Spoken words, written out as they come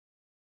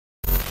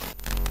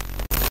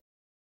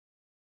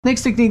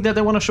Next technique that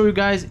I want to show you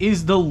guys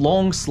is the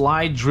long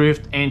slide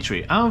drift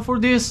entry, and for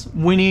this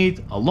we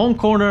need a long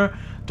corner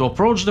to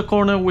approach the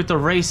corner with a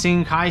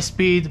racing high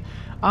speed,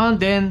 and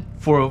then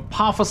for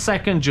half a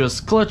second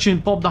just clutch in,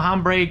 pop the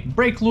handbrake,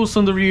 break loose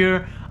on the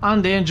rear,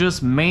 and then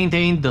just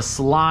maintain the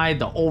slide,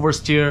 the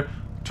oversteer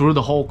through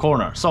the whole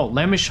corner. So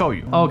let me show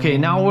you. Okay,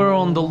 now we're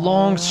on the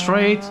long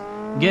straight,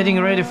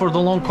 getting ready for the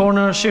long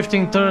corner,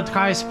 shifting third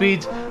high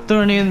speed,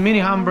 turn in,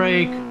 mini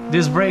handbrake,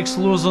 this brakes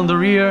loose on the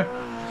rear,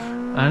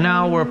 and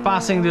now we're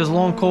passing this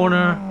long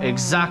corner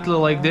exactly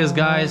like this,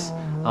 guys.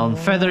 I'm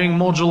feathering,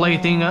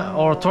 modulating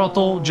our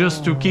throttle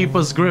just to keep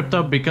us gripped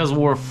up because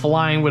we're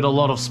flying with a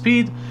lot of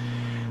speed.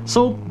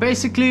 So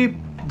basically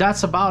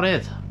that's about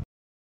it.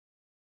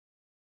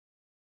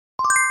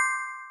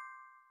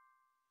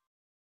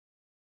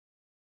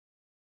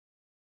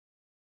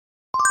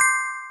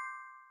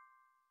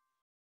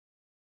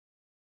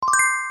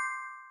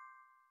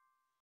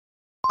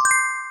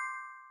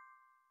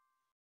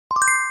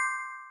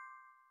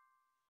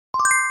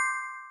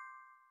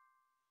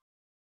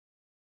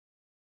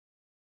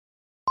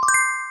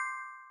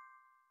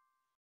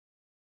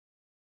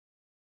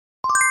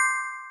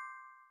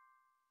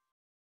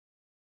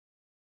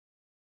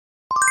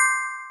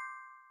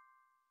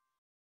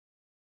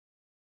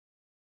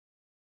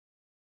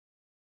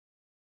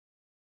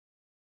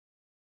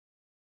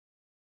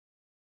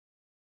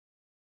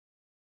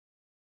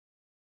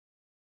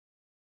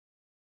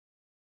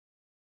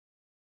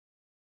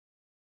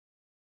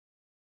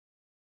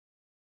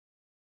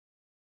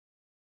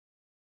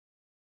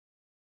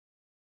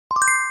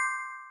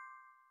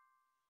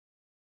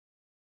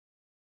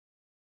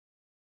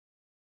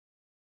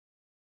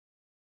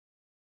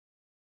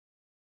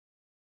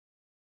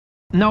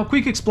 Now,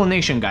 quick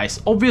explanation, guys.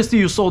 Obviously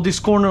you saw this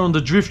corner on the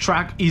drift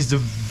track is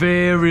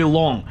very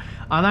long,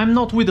 and I'm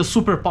not with a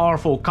super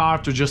powerful car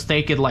to just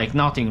take it like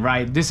nothing,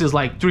 right? This is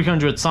like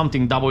 300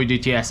 something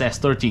WDTS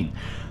S13.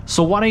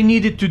 So what I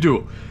needed to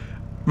do,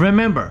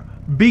 remember,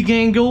 big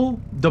angle,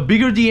 the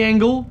bigger the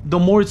angle, the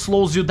more it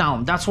slows you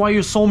down. That's why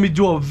you saw me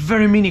do a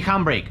very mini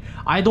handbrake.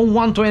 I don't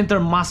want to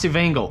enter massive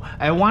angle.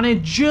 I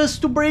wanted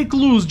just to break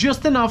loose,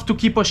 just enough to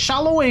keep a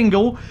shallow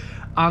angle,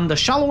 and the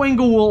shallow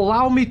angle will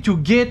allow me to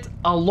get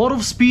a lot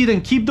of speed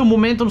and keep the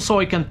momentum so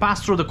I can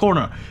pass through the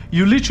corner.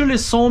 You literally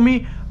saw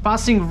me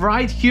passing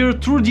right here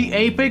through the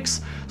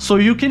apex, so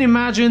you can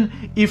imagine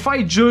if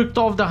I jerked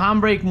off the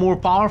handbrake more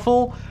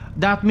powerful,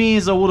 that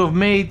means I would have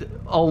made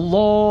a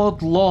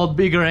lot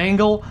bigger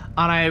angle,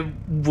 and I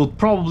would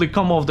probably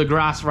come off the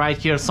grass right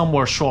here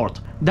somewhere short.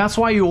 That's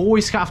why you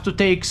always have to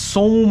take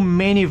so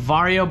many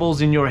variables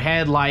in your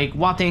head, like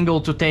what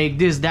angle to take,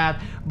 this, that,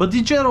 but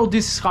in general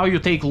this is how you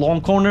take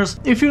long corners.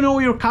 If you know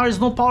your car is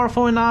not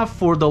powerful enough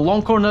for the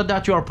long corner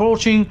that you're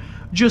approaching,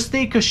 just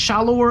take a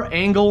shallower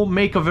angle,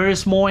 make a very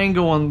small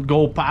angle and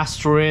go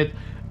past through it.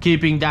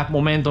 Keeping that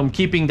momentum,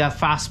 keeping that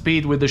fast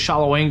speed with the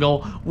shallow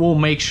angle will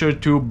make sure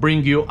to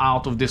bring you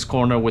out of this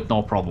corner with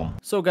no problem.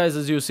 So guys,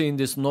 as you see in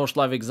this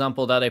Nordschleife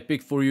example that I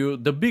picked for you,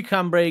 the big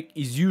handbrake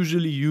is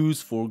usually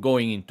used for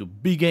going into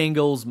big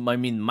angles, I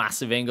mean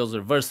massive angles,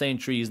 reverse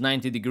entries,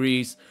 90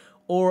 degrees,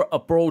 or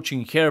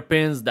approaching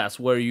hairpins. That's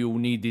where you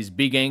need these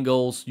big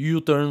angles,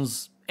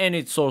 U-turns,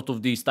 any sort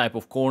of these type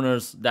of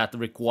corners that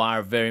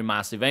require very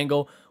massive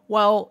angle.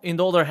 While, in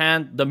the other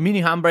hand, the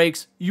mini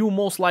handbrakes you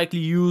most likely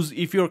use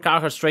if your car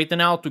has straightened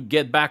out to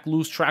get back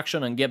loose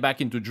traction and get back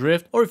into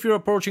drift, or if you're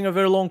approaching a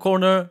very long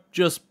corner,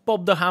 just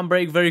pop the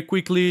handbrake very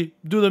quickly,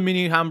 do the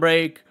mini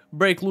handbrake,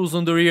 break loose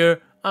on the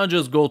rear, and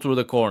just go through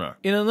the corner.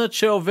 In a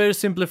nutshell, very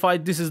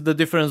simplified, this is the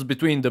difference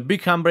between the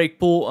big handbrake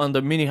pull and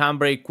the mini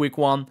handbrake quick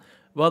one.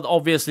 But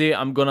obviously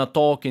I'm gonna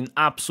talk in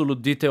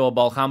absolute detail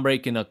about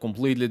handbrake in a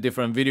completely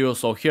different video,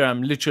 so here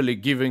I'm literally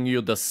giving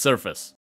you the surface.